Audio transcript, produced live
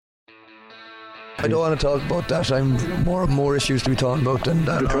I don't want to talk about that. I'm more issues to be talking about than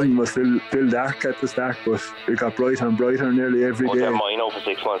that. The time was still dark at the start, but it got brighter and brighter nearly every day. They're mine out for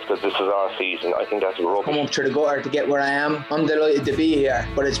 6 months because this is our season. I think that's rubbish. Come up to the gutter to get where I am. I'm delighted to be here,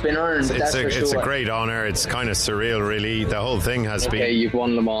 but it's been earned. It's a great honour. It's kind of surreal, really. The whole thing has been. Okay, you've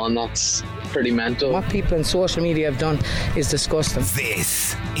won Le Mans. That's pretty mental. What people in social media have done is disgusting.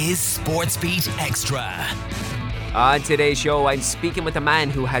 This is SportsBeat Xtra. On today's show, I'm speaking with a man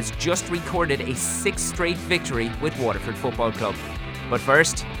who has just recorded a 6th straight victory with Waterford Football Club. But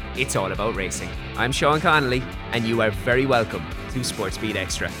first, it's all about racing. I'm Sean Connolly, and you are very welcome to SportsBeat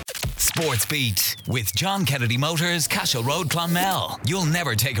Xtra. SportsBeat with John Kennedy Motors, Cashel Road, Clonmel. You'll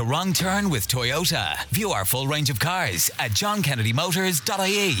never take a wrong turn with Toyota. View our full range of cars at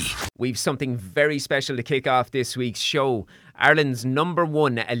johnkennedymotors.ie. We've something very special to kick off this week's show. Ireland's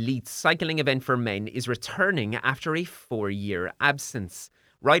 #1 elite cycling event for men is returning after a 4-year absence.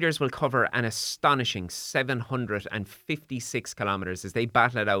 Riders will cover an astonishing 756 kilometres as they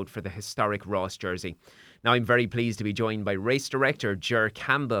battle it out for the historic Ross jersey. Now, I'm very pleased to be joined by race director Ger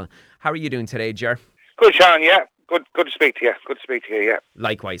Campbell. How are you doing today, Ger? Good, Sean, yeah. Good to speak to you. Yeah.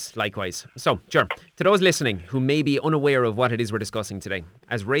 Likewise. So, Ger, to those listening who may be unaware of what it is we're discussing today,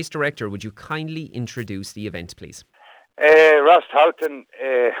 as race director, would you kindly introduce the event, please? Ross Talton,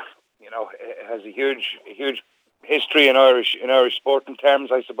 has a huge history in Irish sporting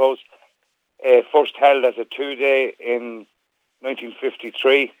terms, I suppose. First held as a 2-day in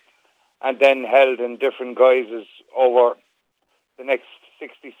 1953, and then held in different guises over the next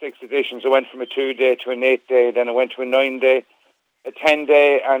 66 editions. It went from a 2-day to an 8-day, then it went to a 9-day, a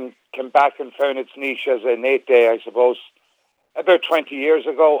 10-day, and came back and found its niche as an 8-day, I suppose, about 20 years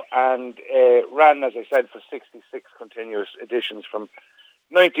ago, and ran, as I said, for 66 continuous editions from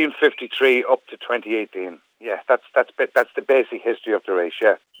 1953 up to 2018. Yeah, that's the basic history of the race,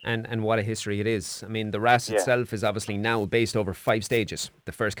 yeah. And what a history it is. I mean, the RAS itself is obviously now based over 5 stages,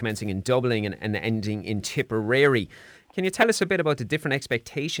 the first commencing in Dublin and ending in Tipperary. Can you tell us a bit about the different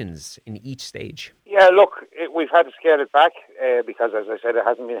expectations in each stage? Yeah, look, we've had to scale it back because, as I said, it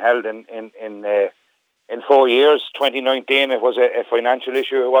hasn't been held in 4 years. 2019, it was a financial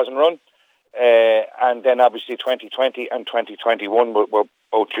issue. It wasn't run. And then obviously 2020 and 2021 were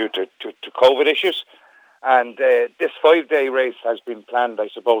both due to COVID issues. And this 5-day race has been planned, I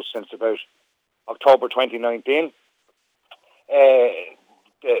suppose, since about October 2019.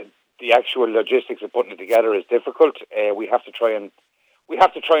 The actual logistics of putting it together is difficult. We have to try and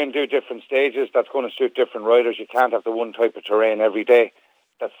do different stages. That's going to suit different riders. You can't have the one type of terrain every day.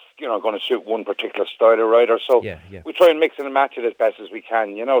 That's going to suit one particular style of rider. So we try and mix and match it as best as we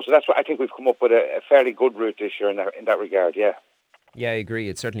can. So that's what I think we've come up with a fairly good route this year in that regard. Yeah. Yeah, I agree.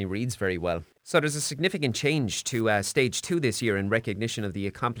 It certainly reads very well. So there's a significant change to Stage 2 this year in recognition of the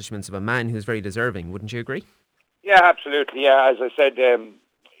accomplishments of a man who's very deserving. Wouldn't you agree? Yeah, absolutely. Yeah, as I said,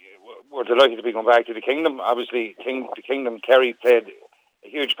 we're delighted to be going back to the Kingdom. Obviously, the Kingdom, Kerry played a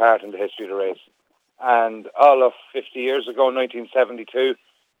huge part in the history of the race. And all of 50 years ago, 1972,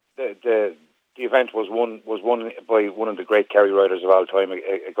 the event was won by one of the great Kerry riders of all time,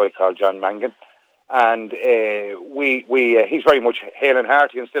 a guy called John Mangan. And he's very much hale and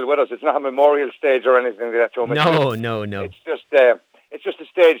hearty and still with us. It's not a memorial stage or anything like that to him. No. It's just a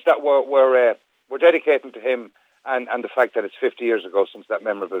stage that we're dedicating to him, and the fact that it's 50 years ago since that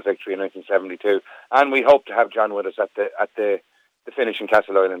memorable victory in 1972. And we hope to have John with us at the finish in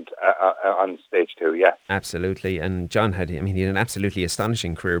Castle Island on Stage 2. Yeah, absolutely. And John he had an absolutely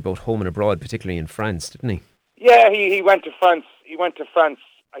astonishing career, both home and abroad, particularly in France, didn't he? Yeah, he went to France. He went to France,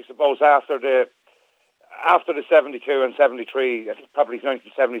 I suppose, after the 72 and 73, I think probably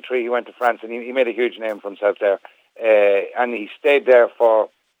 1973, he went to France and he made a huge name for himself there. And he stayed there for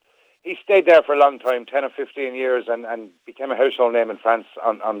a long time, 10 or 15 years, and became a household name in France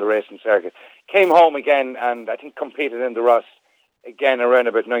on the racing circuit. Came home again and I think competed in the Ross again around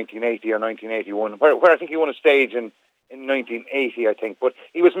about 1980 or 1981, where I think he won a stage in 1980, I think. But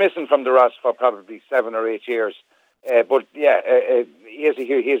he was missing from the Ross for probably 7 or 8 years. He has a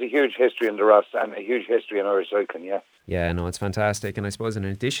huge history in the Ross and a huge history in Irish cycling, yeah. Yeah, no, it's fantastic. And I suppose in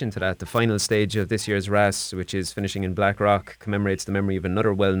addition to that, the final stage of this year's RAS, which is finishing in Blackrock, commemorates the memory of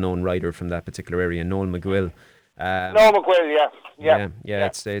another well-known rider from that particular area, Noel McGuill. Noel McGuill, yeah.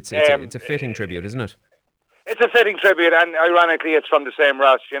 It's a fitting tribute, isn't it? It's a fitting tribute, and ironically, it's from the same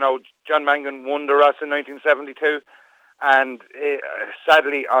Ross. John Mangan won the Ross in 1972. And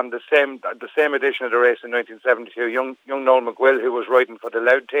sadly, on the same edition of the race in 1972, young Noel McGuill, who was riding for the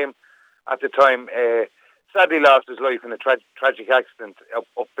Loud team at the time, sadly lost his life in a tragic accident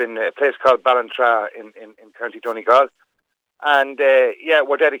up in a place called Ballantrae in County Donegal. And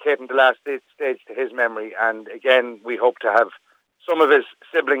we're dedicating the last stage to his memory. And again, we hope to have some of his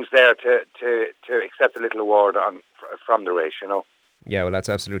siblings there to accept a little award from the race, Yeah, well, that's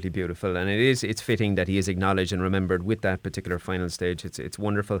absolutely beautiful, and it's fitting that he is acknowledged and remembered with that particular final stage. It's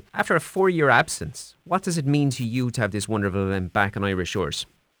wonderful. After a 4-year absence, what does it mean to you to have this wonderful event back on Irish shores?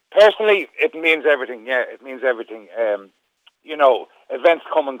 Personally, it means everything. Yeah, it means everything. Events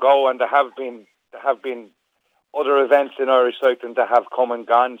come and go, and there have been other events in Irish cycling that have come and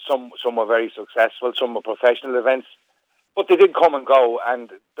gone. Some were very successful, some were professional events, but they did come and go,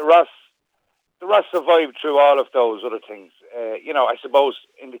 and the Ross survived through all of those other things. I suppose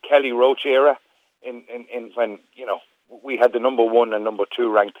in the Kelly Roach era, in when we had the number 1 and number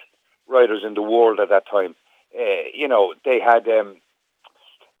 2 ranked riders in the world at that time. They had the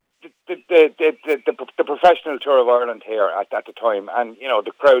professional Tour of Ireland here at the time, and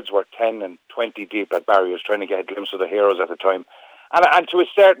the crowds were 10 and 20 deep at barriers trying to get a glimpse of the heroes at the time, and to a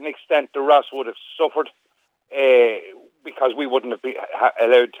certain extent, the Ross would have suffered. Because we wouldn't have been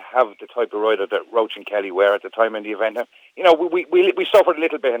allowed to have the type of rider that Roach and Kelly were at the time in the event. We suffered a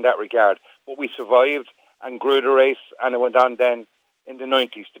little bit in that regard, but we survived and grew the race, and it went on then in the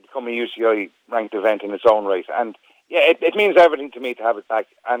 90s to become a UCI ranked event in its own right. And it means everything to me to have it back.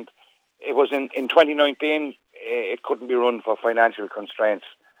 And it was in 2019, it couldn't be run for financial constraints.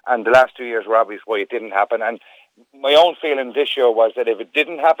 And the last 2 years were obvious why it didn't happen. And my own feeling this year was that if it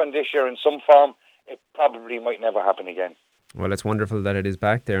didn't happen this year in some form, it probably might never happen again. Well, it's wonderful that it is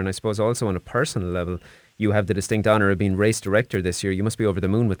back there, and I suppose also on a personal level, you have the distinct honour of being race director this year. You must be over the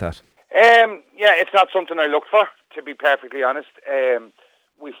moon with that. It's not something I look for, to be perfectly honest.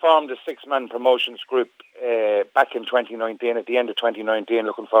 We formed a 6-man promotions group back in 2019, at the end of 2019,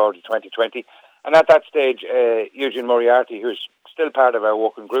 looking forward to 2020. And at that stage, Eugene Moriarty, who's still part of our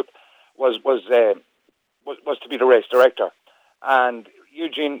working group, was to be the race director. And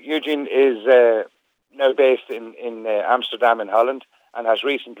Eugene is now based in Amsterdam in Holland, and has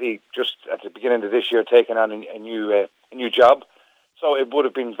recently, just at the beginning of this year, taken on a new job. So it would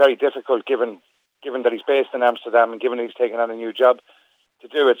have been very difficult, given that he's based in Amsterdam and given that he's taken on a new job, to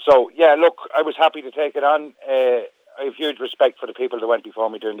do it. So look, I was happy to take it on. I have huge respect for the people that went before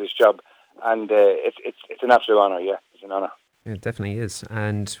me doing this job, and it's an absolute honour. Yeah, it's an honour. It definitely is.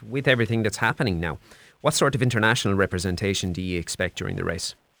 And with everything that's happening now, what sort of international representation do you expect during the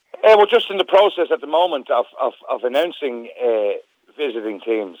race? We're just in the process at the moment of announcing visiting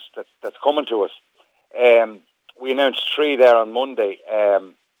teams that's coming to us. We announced 3 there on Monday.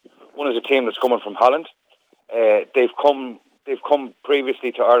 One is a team that's coming from Holland. They've come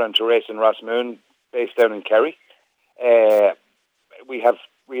previously to Ireland to race in Rossmoon, based down in Kerry.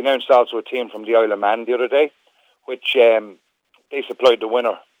 We announced also a team from the Isle of Man the other day, which they supplied the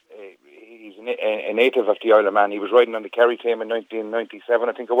winner. He's a native of the Isle of Man. He was riding on the Kerry team in 1997,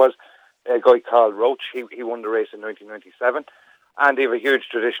 I think it was. A guy called Roach. He won the race in 1997. And they have a huge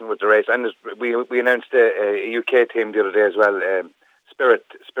tradition with the race. And we announced a UK team the other day as well, Spirit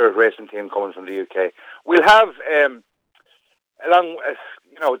Racing team coming from the UK. We'll have,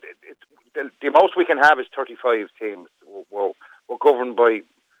 the most we can have is 35 teams. We're governed by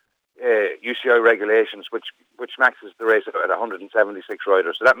UCI regulations, which maxes the race at 176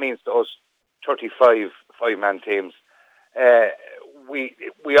 riders. So that means to us 35 5-man teams. We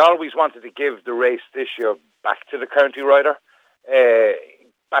always wanted to give the race this year back to the county rider,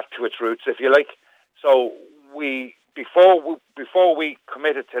 back to its roots, if you like. So before we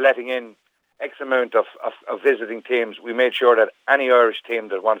committed to letting in X amount of visiting teams, we made sure that any Irish team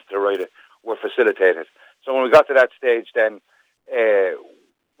that wanted to ride it were facilitated. So when we got to that stage, then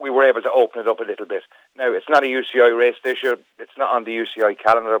we were able to open it up a little bit. Now, it's not a UCI race this year. It's not on the UCI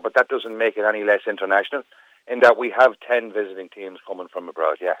calendar, but that doesn't make it any less international, in that we have 10 visiting teams coming from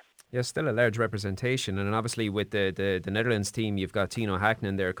abroad, yeah. Yeah, still a large representation. And obviously with the Netherlands team, you've got Tino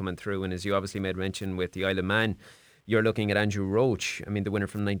Hacknen there coming through. And as you obviously made mention with the Isle of Man, you're looking at Andrew Roach, the winner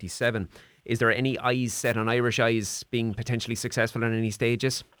from 97. Is there any eyes set on Irish eyes being potentially successful in any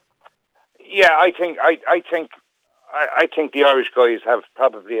stages? Yeah, I think the Irish guys have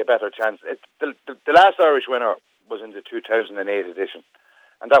probably a better chance. The last Irish winner was in the 2008 edition,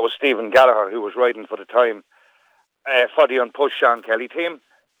 and that was Stephen Gallagher, who was riding for the time for the unpushed Sean Kelly team.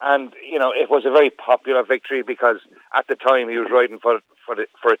 And it was a very popular victory because at the time he was riding for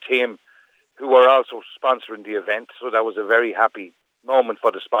a team who were also sponsoring the event. So that was a very happy moment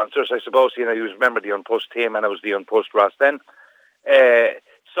for the sponsors, I suppose. He was remember the unpushed team, and it was the unpushed Ross then.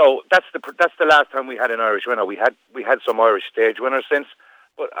 So that's the last time we had an Irish winner. We had some Irish stage winners since,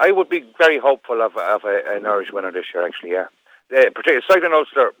 but I would be very hopeful of an Irish winner this year. Actually, yeah. Particularly Cycling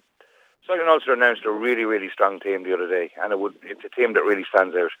Ulster, Cycling Ulster announced a really, really strong team the other day, and it's a team that really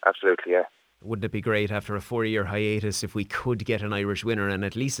stands out. Absolutely, yeah. Wouldn't it be great after a 4-year hiatus if we could get an Irish winner and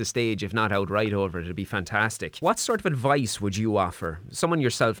at least a stage, if not outright over it? It'd be fantastic. What sort of advice would you offer, someone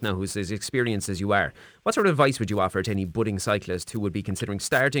yourself now who's as experienced as you are, what sort of advice would you offer to any budding cyclist who would be considering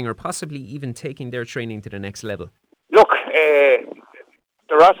starting or possibly even taking their training to the next level? Look,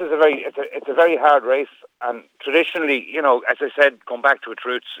 the Ross is it's a very hard race, and traditionally, you know, as I said, going back to its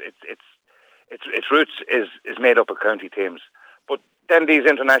roots, its roots is made up of county teams. But then these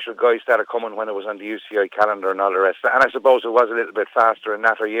international guys started coming when it was on the UCI calendar and all the rest. And I suppose it was a little bit faster in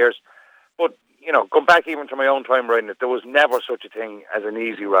latter years. But, you know, going back even to my own time riding it, there was never such a thing as an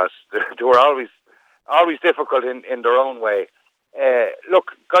easy Ross. They were always difficult in their own way.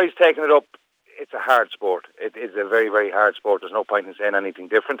 Look, guys taking it up, it's a hard sport. It is a very, very hard sport. There's no point in saying anything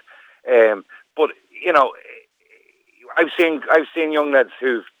different. But, you know, I've seen young lads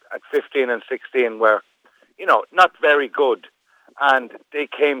who at 15 and 16 were, you know, not very good, and they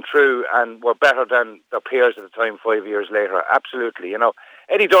came through and were better than their peers at the time 5 years later. Absolutely. You know,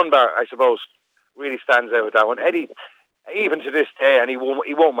 Eddie Dunbar, I suppose, really stands out with that one. Eddie, even to this day, and he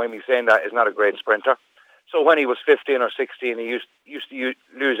won't mind me saying that, is not a great sprinter. So when he was 15 or 16, he used to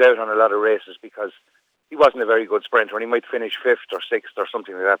lose out on a lot of races because he wasn't a very good sprinter, and he might finish 5th or 6th or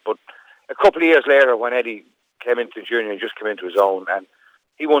something like that. But a couple of years later, when Eddie came into junior, he just came into his own, and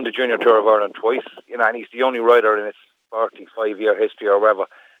he won the Junior Tour of Ireland twice, you know, and he's the only rider in its 45-year history or whatever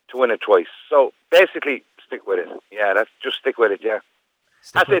to win it twice. So basically, stick with it. Yeah, just stick with it, yeah.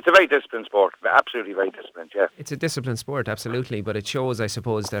 It's a very disciplined sport. Absolutely very disciplined, yeah. It's a disciplined sport, absolutely, but it shows, I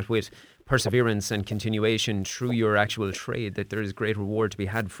suppose, that with perseverance and continuation through your actual trade, that there is great reward to be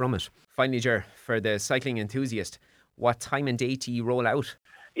had from it. Finally, Ger, for the cycling enthusiast, what time and date do you roll out?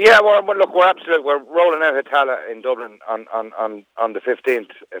 Yeah, we're rolling out Hitala in Dublin on the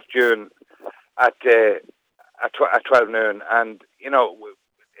 15th of June at 12 noon, and you know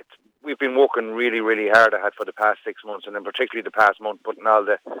we've been working really, really hard at for the past 6 months, and then particularly the past month putting all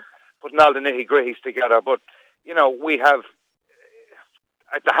the nitty gritties together. But you know, we have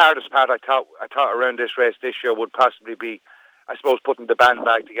the hardest part I thought around this race this year would possibly be, I suppose, putting the band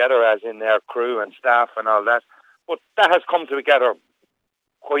back together, as in their crew and staff and all that. But that has come together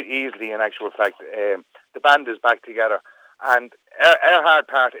quite easily. In actual fact, the band is back together, and our hard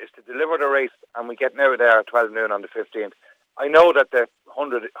part is to deliver the race, and we get now there at 12 noon on the 15th. I know that the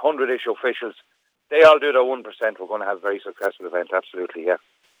 100-ish officials, they all do their 1%. We're going to have a very successful event, absolutely, yeah.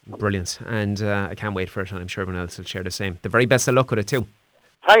 Brilliant, and I can't wait for it, and I'm sure everyone else will share the same. The very best of luck with it too.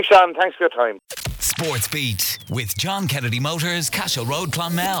 Thanks, Sean. Thanks for your time. SportsBeat with John Kennedy Motors, Cashel Road,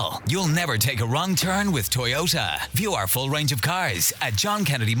 Clonmel. You'll never take a wrong turn with Toyota. View our full range of cars at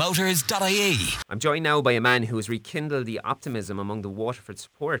johnkennedymotors.ie. I'm joined now by a man who has rekindled the optimism among the Waterford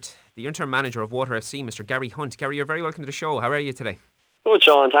support, the interim manager of Water FC, Mr. Gary Hunt. Gary, you're very welcome to the show. How are you today? Good,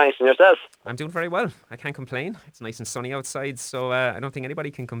 Sean, thanks. And yourself? I'm doing very well. I can't complain. It's nice and sunny outside, so I don't think anybody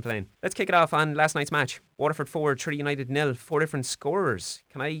can complain. Let's kick it off on last night's match. Waterford 4, Trinity United 0, 4 different scorers.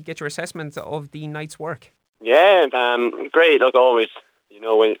 Can I get your assessment of the night's work? Yeah, great. Look, always, you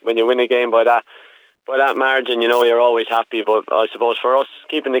know, when you win a game by that margin, you know, you're always happy. But I suppose for us,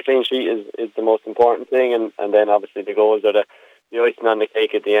 keeping the clean sheet is the most important thing, and then obviously the goals are the icing on the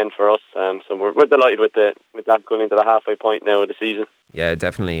cake at the end for us. So we're delighted with that going into the halfway point now of the season. Yeah,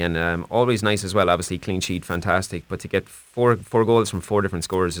 definitely, and always nice as well. Obviously, clean sheet, fantastic. But to get four goals from 4 different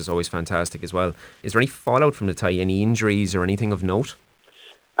scorers is always fantastic as well. Is there any fallout from the tie? Any injuries or anything of note?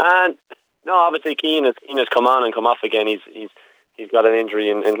 No, obviously Keane has come on and come off again. He's got an injury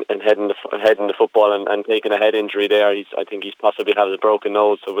in heading the football and taking a head injury there. I think he's possibly had a broken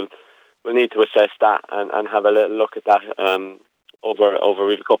nose, so we'll need to assess that and have a little look at that. Over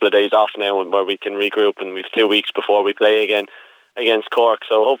we've a couple of days off now where we can regroup, and we've 2 weeks before we play again against Cork,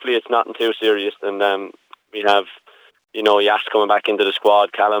 so hopefully it's nothing too serious. And we have, you know, Yas coming back into the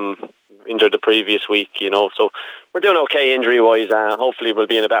squad, Callum injured the previous week, you know, so we're doing okay injury wise. Hopefully we'll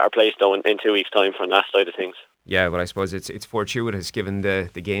be in a better place though in 2 weeks time from that side of things. Yeah, well, I suppose it's fortuitous given the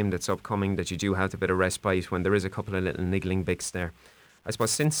game that's upcoming that you do have a bit of respite when there is a couple of little niggling bits there. I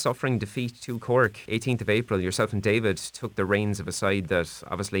suppose since suffering defeat to Cork 18th of April, yourself and David took the reins of a side that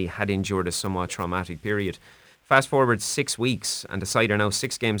obviously had endured a somewhat traumatic period. Fast forward 6 weeks and the side are now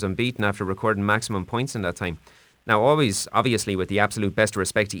 6 games unbeaten after recording maximum points in that time. Now, always, obviously, with the absolute best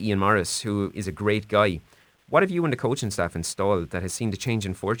respect to Ian Morris, who is a great guy. What have you and the coaching staff installed that has seen the change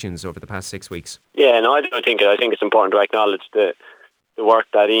in fortunes over the past 6 weeks? Yeah, no, I think it's important to acknowledge the work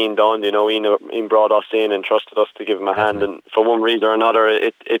that Ian done. You know, Ian brought us in and trusted us to give him a hand, and for one reason or another,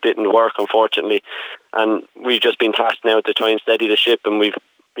 it didn't work, unfortunately. And we've just been tasked now to try and steady the ship, and we've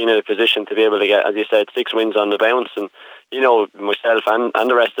been in a position to be able to get, as you said, 6 wins on the bounce. And, myself and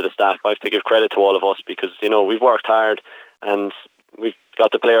the rest of the staff, I have to give credit to all of us because, we've worked hard and we've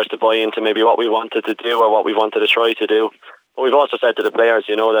got the players to buy into maybe what we wanted to do or what we wanted to try to do. But we've also said to the players,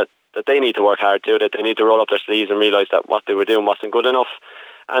 that they need to work hard too, that they need to roll up their sleeves and realise that what they were doing wasn't good enough.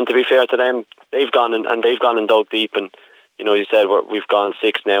 And to be fair to them, they've gone and dug deep. And, you said we've gone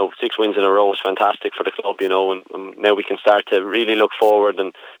 6 now. 6 wins in a row is fantastic for the club, and now we can start to really look forward.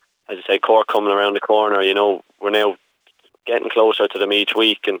 And as I say, Cork coming around the corner, we're now getting closer to them each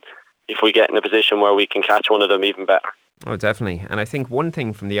week. And if we get in a position where we can catch one of them, even better. Oh, definitely. And I think one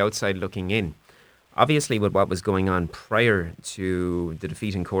thing from the outside looking in, obviously with what was going on prior to the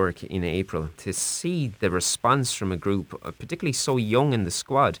defeat in Cork in April, to see the response from a group, particularly so young in the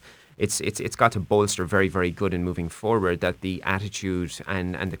squad, it's got to bolster very, very good in moving forward, that the attitude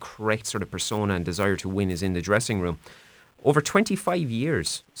and the correct sort of persona and desire to win is in the dressing room. Over 25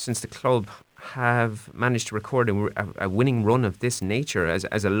 years since the club have managed to record a winning run of this nature,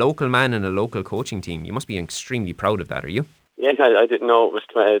 as a local man and a local coaching team, you must be extremely proud of that, are you? Yeah, I didn't know it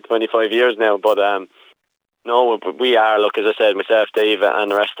was 25 years now, but no, we are. Look, as I said, myself, Dave,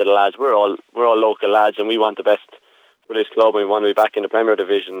 and the rest of the lads, we're all local lads, and we want the best for this club, and we want to be back in the Premier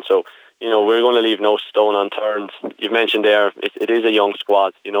Division. So, we're going to leave no stone unturned. You've mentioned there, it is a young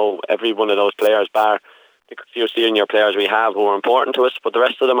squad. Every one of those players, bar the few senior players we have who are important to us, but the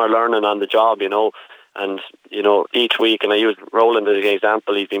rest of them are learning on the job. And each week, and I use Roland as an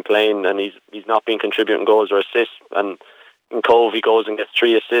example, he's been playing and he's not been contributing goals or assists, and in Cove he goes and gets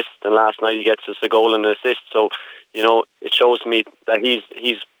 3 assists, and last night he gets us a goal and an assist. So it shows me that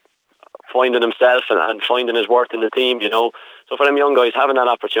he's finding himself and finding his worth in the team. So for them young guys, having that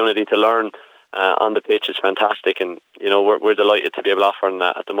opportunity to learn on the pitch is fantastic, and we're delighted to be able to offer them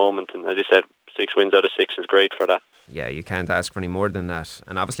that at the moment. And as you said, 6 wins out of 6 is great for that. Yeah, you can't ask for any more than that.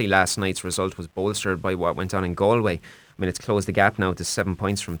 And obviously last night's result was bolstered by what went on in Galway. I mean, it's closed the gap now to 7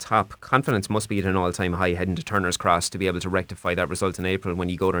 points from top. Confidence must be at an all-time high heading to Turner's Cross to be able to rectify that result in April when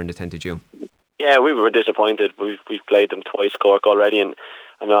you go there on the 10th of June. Yeah, we were disappointed. We've played them twice, Cork, already, and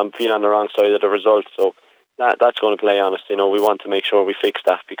I'm feeling on the wrong side of the result. So that's going to play on us. We want to make sure we fix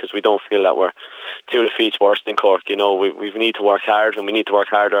that because we don't feel that we're 2 defeats worse than Cork. We need to work hard, and we need to work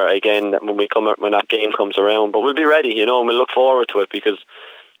harder again when that game comes around. But we'll be ready, and we'll look forward to it because,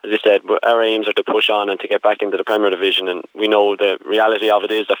 as I said, our aims are to push on and to get back into the Premier Division, and we know the reality of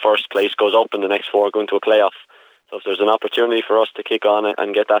it is the first place goes up and the next 4 go into a playoff. So if there's an opportunity for us to kick on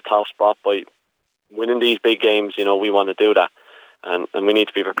and get that top spot by winning these big games, we want to do that, and we need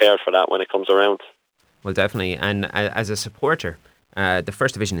to be prepared for that when it comes around. Well, definitely. And as a supporter, the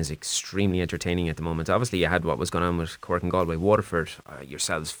First Division is extremely entertaining at the moment. Obviously, you had what was going on with Cork and Galway, Waterford,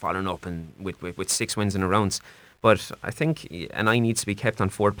 yourselves following up and with 6 wins in a rounds. But I think an eye needs to be kept on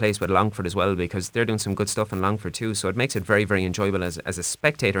 4th place with Longford as well, because they're doing some good stuff in Longford too. So it makes it very, very enjoyable as a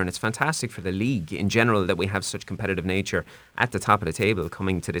spectator, and it's fantastic for the league in general that we have such competitive nature at the top of the table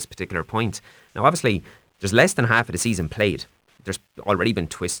coming to this particular point. Now, obviously, there's less than half of the season played. There's already been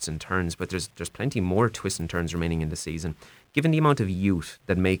twists and turns, but there's plenty more twists and turns remaining in the season. Given the amount of youth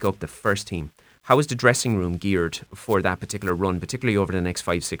that make up the first team, how is the dressing room geared for that particular run, particularly over the next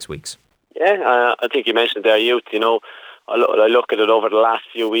 5-6 weeks? Yeah, I think you mentioned their youth. I look at it over the last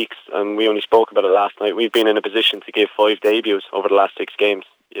few weeks, and we only spoke about it last night. We've been in a position to give 5 debuts over the last 6 games,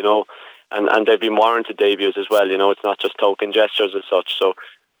 and they've been warranted debuts as well. It's not just token gestures as such. So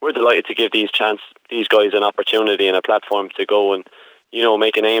we're delighted to give these guys an opportunity and a platform to go and,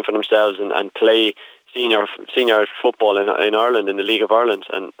 make a name for themselves and play senior football in Ireland, in the League of Ireland.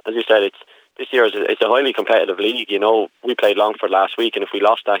 And as you said, this year it's a highly competitive league. We played Longford last week, and if we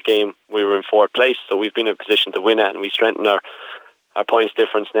lost that game, we were in 4th place. So we've been in a position to win it, and we strengthened our points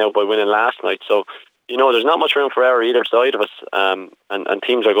difference now by winning last night. So, there's not much room for error either side of us, and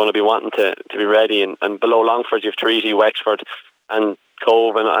teams are going to be wanting to be ready. And below Longford, you have Treaty, Wexford, and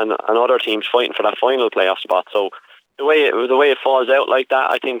Cove, and other teams fighting for that final playoff spot. So the way it falls out like that,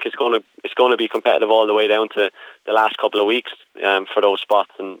 I think it's going to be competitive all the way down to the last couple of weeks for those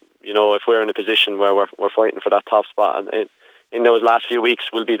spots. And if we're in a position where we're fighting for that top spot in those last few weeks,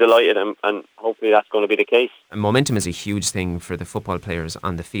 we'll be delighted, and hopefully that's going to be the case. And momentum is a huge thing for the football players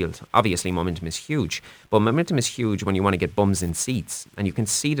on the field. Obviously, momentum is huge, but momentum is huge when you want to get bums in seats, and you can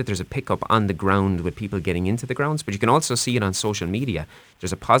see that there's a pickup on the ground with people getting into the grounds, but you can also see it on social media.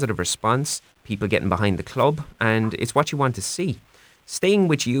 There's a positive response, people getting behind the club, and it's what you want to see. Staying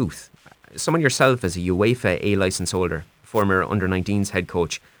with youth, someone yourself as a UEFA A licence holder, former under-19s head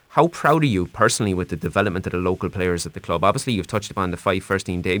coach, how proud are you personally with the development of the local players at the club? Obviously, you've touched upon the 5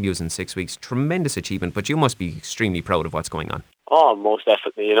 first-team debuts in 6 weeks. Tremendous achievement, but you must be extremely proud of what's going on. Oh, most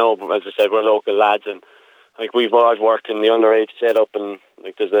definitely. You know, as I said, we're local lads, and like I've worked in the underage setup, and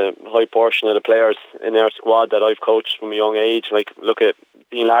like there's a high portion of the players in our squad that I've coached from a young age. Like look at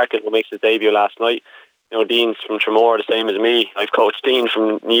Dean Larkin, who makes his debut last night. You know, Dean's from Tramore, the same as me. I've coached Dean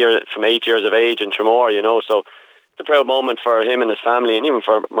from 8 years of age in Tramore. You know, so it's a proud moment for him and his family, and even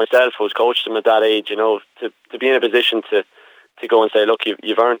for myself, who's coached him at that age. You know, to be in a position to go and say, look,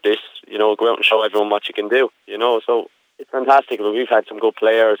 you've earned this. You know, go out and show everyone what you can do. You know, so it's fantastic. We've had some good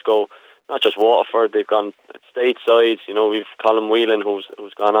players go. Not just Waterford, they've gone stateside. You know, we've Colin Whelan, who's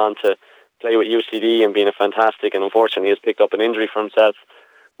gone on to play with UCD and been a fantastic, and unfortunately has picked up an injury for himself.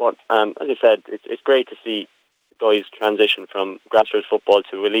 But as I said, it's great to see guys transition from grassroots football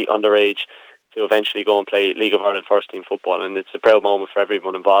to elite underage to eventually go and play League of Ireland first team football, and it's a proud moment for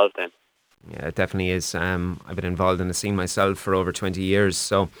everyone involved then. Yeah, it definitely is. I've been involved in the scene myself for over 20 years,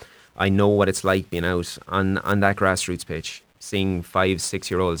 so I know what it's like being out on that grassroots pitch, seeing 5-6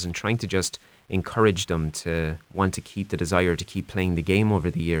 year olds and trying to just encourage them to want to keep the desire to keep playing the game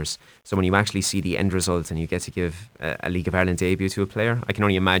over the years. So when you actually see the end result and you get to give a League of Ireland debut to a player, I can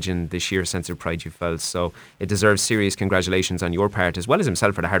only imagine the sheer sense of pride you felt. So it deserves serious congratulations on your part, as well as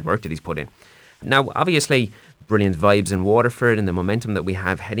himself, for the hard work that he's put in. Now, obviously, brilliant vibes in Waterford and the momentum that we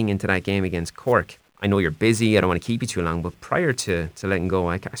have heading into that game against Cork. I know you're busy, I don't want to keep you too long, but prior to letting go,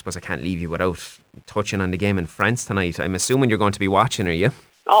 I suppose I can't leave you without touching on the game in France tonight. I'm assuming you're going to be watching, are you?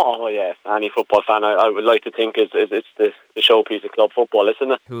 Oh yeah, any football fan I would like to think it's the showpiece of club football,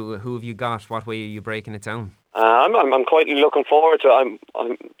 isn't it? Who have you got? What way are you breaking it down? I'm quite looking forward to it.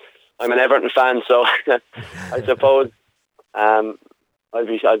 I'm an Everton fan, so I suppose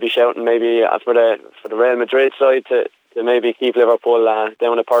I'd be shouting maybe for the Real Madrid side to maybe keep Liverpool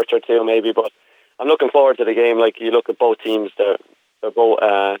down a perch or two maybe, but I'm looking forward to the game. Like you look at both teams, they're both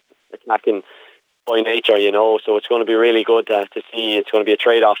attacking by nature, you know, so it's going to be really good to see. It's going to be a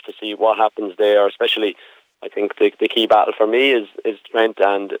trade-off to see what happens there, especially I think the key battle for me is Trent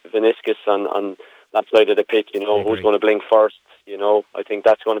and Vinicius on that side of the pitch, you know, who's going to blink first, you know. I think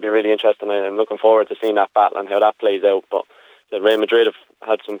that's going to be really interesting. I'm looking forward to seeing that battle and how that plays out. But the Real Madrid have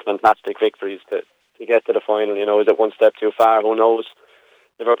had some fantastic victories to get to the final, you know. Is it one step too far? Who knows?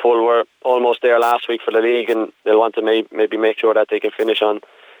 Liverpool were almost there last week for the league, and they'll want to maybe make sure that they can finish on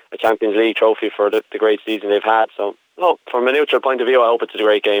a Champions League trophy for the great season they've had. So, no, from a neutral point of view, I hope it's a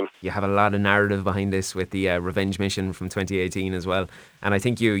great game. You have a lot of narrative behind this with the revenge mission from 2018 as well, and I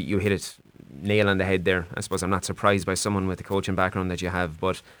think you hit it nail on the head there. I suppose I'm not surprised by someone with the coaching background that you have,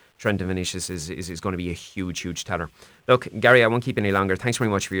 but Trent and Vinicius is going to be a huge teller. Look, Gary, I won't keep you any longer. Thanks very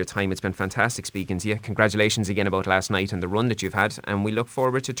much for your time. It's been fantastic speaking to you. Congratulations again about last night and the run that you've had, and we look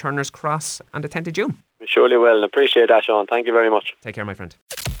forward to Turner's Cross on the 10th of June. We surely will. Appreciate that, Sean. Thank you very much. Take care, my friend.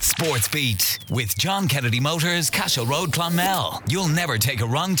 SportsBeat with John Kennedy Motors, Cashel Road, Clonmel. You'll never take a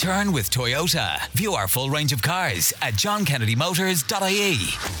wrong turn with Toyota. View our full range of cars at johnkennedymotors.ie.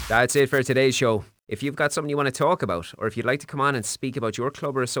 That's it for today's show. If you've got something you want to talk about, or if you'd like to come on and speak about your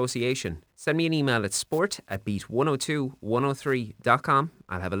club or association, send me an email at sport@beat102103.com.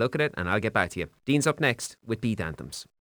 I'll have a look at it and I'll get back to you. Dean's up next with Beat Anthems.